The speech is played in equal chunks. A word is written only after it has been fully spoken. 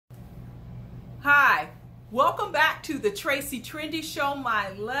Hi, welcome back to the Tracie Trendy Show,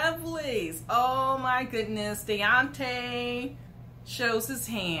 my lovelies. Oh my goodness, Daonte shows his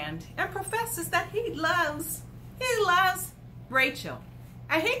hand and professes that he loves Rachel.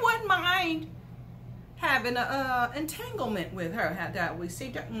 And he wouldn't mind having an entanglement with her. How that we see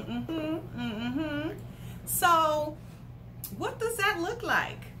that? So, what does that look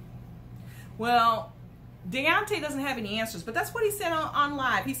like? Well, Daonte doesn't have any answers, but that's what he said on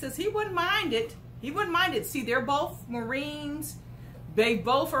live. He says he wouldn't mind it. He wouldn't mind it. See, they're both Marines. They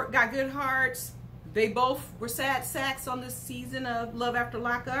both got good hearts. They both were sad sacks on this season of Love After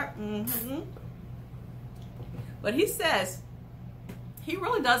Lockup. But he says he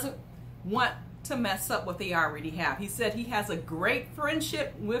really doesn't want to mess up what they already have. He said he has a great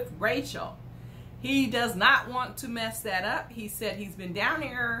friendship with Rachel. He does not want to mess that up. He said he's been down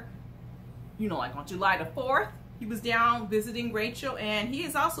there, you know, like on July the 4th, he was down visiting Rachel, and he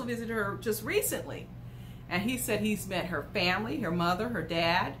has also visited her just recently. And he said he's met her family, her mother, her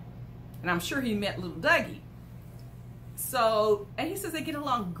dad, and I'm sure he met little Dougie. So, and he says they get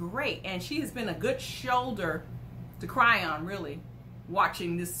along great, and she has been a good shoulder to cry on, really,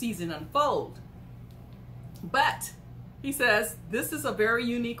 watching this season unfold. But he says this is a very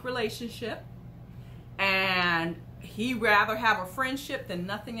unique relationship, and he'd rather have a friendship than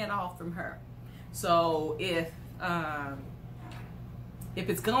nothing at all from her. So if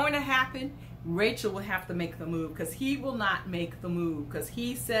it's going to happen, Rachel will have to make the move, because he will not make the move, because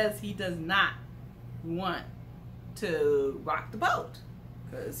he says he does not want to rock the boat,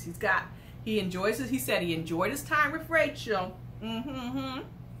 because he enjoys it. He said he enjoyed his time with Rachel.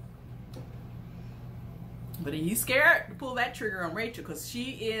 But he's scared to pull that trigger on Rachel, because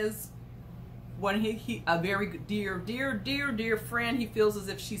she is a very dear friend. He feels as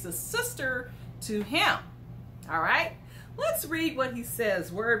if she's a sister to him. All right, let's read what he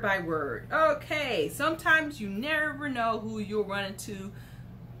says word by word. Okay, sometimes you never know who you'll run into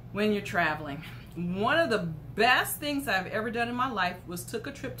when you're traveling. One of the best things I've ever done in my life was took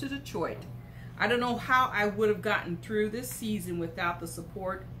a trip to Detroit. I don't know how I would have gotten through this season without the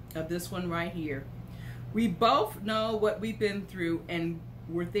support of this one right here. We both know what we've been through, and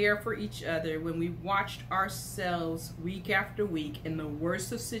we're there for each other when we watched ourselves week after week in the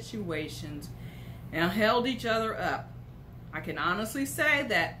worst of situations and held each other up. I can honestly say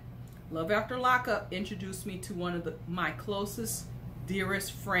that Love After Lockup introduced me to one of my closest,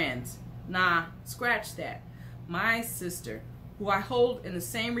 dearest friends. Nah, scratch that. My sister, who I hold in the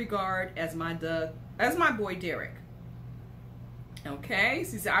same regard as my boy Derek. Okay,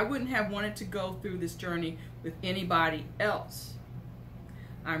 she said I wouldn't have wanted to go through this journey with anybody else.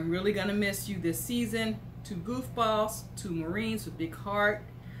 I'm really gonna miss you this season. Two goofballs, two Marines with big heart.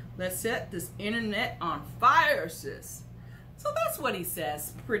 Let's set this internet on fire, sis. So that's what he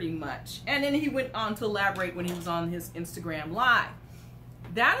says, pretty much. And then he went on to elaborate when he was on his Instagram Live.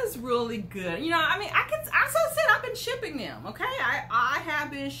 That is really good. You know, I mean, as I said, I've been shipping them, okay? I have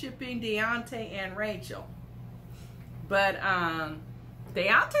been shipping Daonte and Rachel. But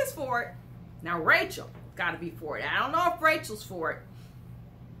Daonte's for it. Now Rachel got to be for it. I don't know if Rachel's for it.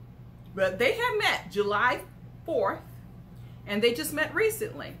 But they have met July 4th, and they just met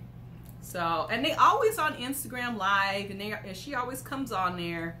recently. So, and they always on Instagram Live, and she always comes on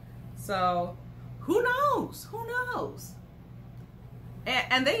there. So, who knows? Who knows?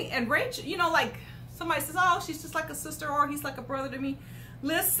 And Rachel, you know, like somebody says, oh, she's just like a sister, or he's like a brother to me.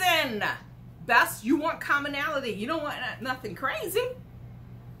 Listen, you want commonality. You don't want nothing crazy.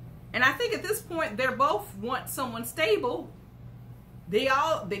 And I think at this point, they both want someone stable. They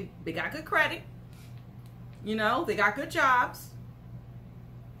got good credit. You know, they got good jobs.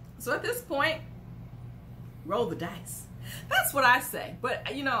 So at this point, roll the dice. That's what I say.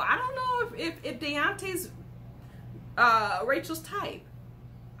 But, you know, I don't know if Daonte's Rachel's type.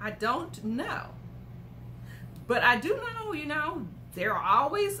 I don't know. But I do know, you know, they're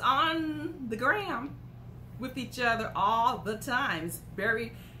always on the gram with each other all the time. It's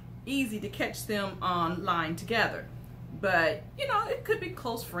very easy to catch them online together. But, you know, it could be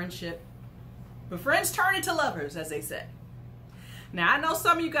close friendship. But friends turn into lovers, as they say. Now, I know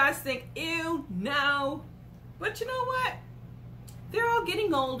some of you guys think, ew, no. But you know what? They're all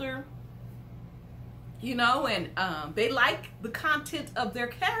getting older. You know, and they like the content of their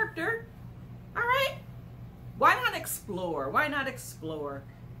character. All right? Why not explore? Why not explore?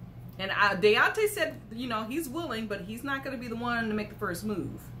 And Daonte said, you know, he's willing, but he's not going to be the one to make the first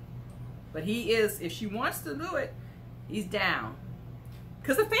move. But he is, if she wants to do it, he's down.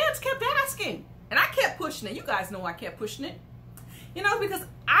 Because the fans kept asking. And I kept pushing it. You guys know I kept pushing it. You know, because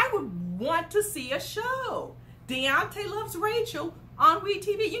I would want to see a show. Daonte loves Rachel on We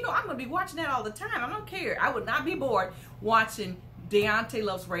TV. You know I'm going to be watching that all the time. I don't care. I would not be bored watching Daonte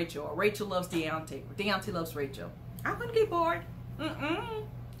loves Rachel, or Rachel loves Daonte, or Daonte loves Rachel. I wouldn't be bored.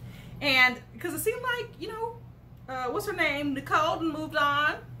 And because it seemed like, you know, what's her name? Nicole moved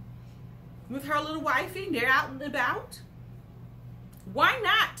on with her little wifey. They're out and about. Why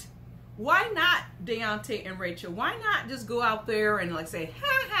not? Why not Daonte and Rachel? Why not just go out there and like say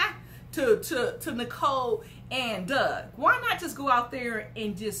ha ha to Nicole and Doug? Why not just go out there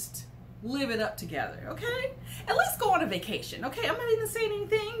and just live it up together, okay? And let's go on a vacation, okay? I'm not even saying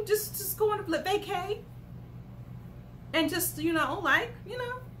anything. Just go on a vacay. And just, you know, like, you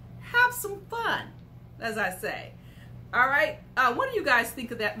know, have some fun, as I say. All right? What do you guys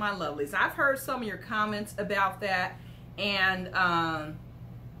think of that, my lovelies? I've heard some of your comments about that. And,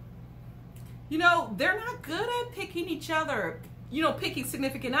 you know, they're not good at picking each other. You know, picking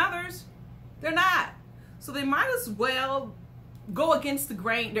significant others. They're not. So they might as well go against the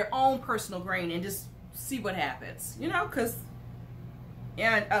grain, their own personal grain, and just see what happens. You know, because,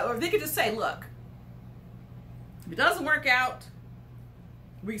 and or they could just say, look, if it doesn't work out,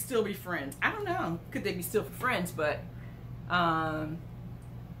 we can still be friends. I don't know. Could they be still friends? But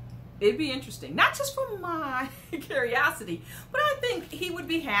it'd be interesting. Not just from my curiosity, but I think he would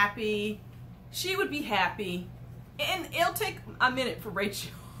be happy. She would be happy. And it'll take a minute for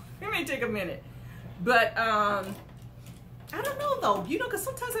Rachel. It may take a minute. But I don't know, though. You know, because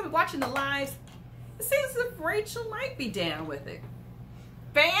sometimes I've been watching the lives. It seems as if Rachel might be down with it.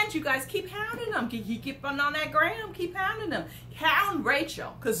 Fans, you guys keep hounding them. Keep on that gram. Keep hounding them. Hound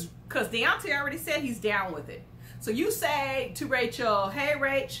Rachel. Because Daonte already said he's down with it. So you say to Rachel, hey,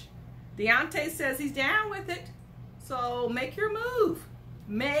 Rach, Daonte says he's down with it. So make your move.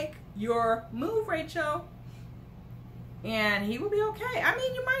 Make your move, Rachel. And he will be okay. I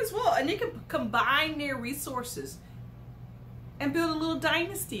mean, you might as well. And they can combine their resources and build a little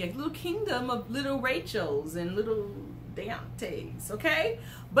dynasty, a little kingdom of little Rachels and little Daontes, okay?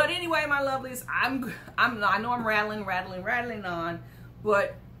 But anyway, my lovelies, I know I'm rattling on,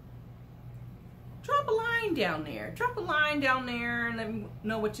 but drop a line down there. Drop a line down there and let me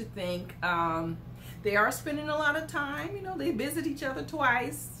know what you think. They are spending a lot of time. You know, they visit each other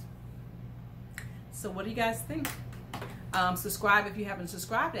twice. So what do you guys think? Subscribe if you haven't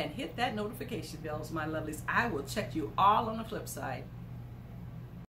subscribed and hit that notification bells, my lovelies. I will check you all on the flip side.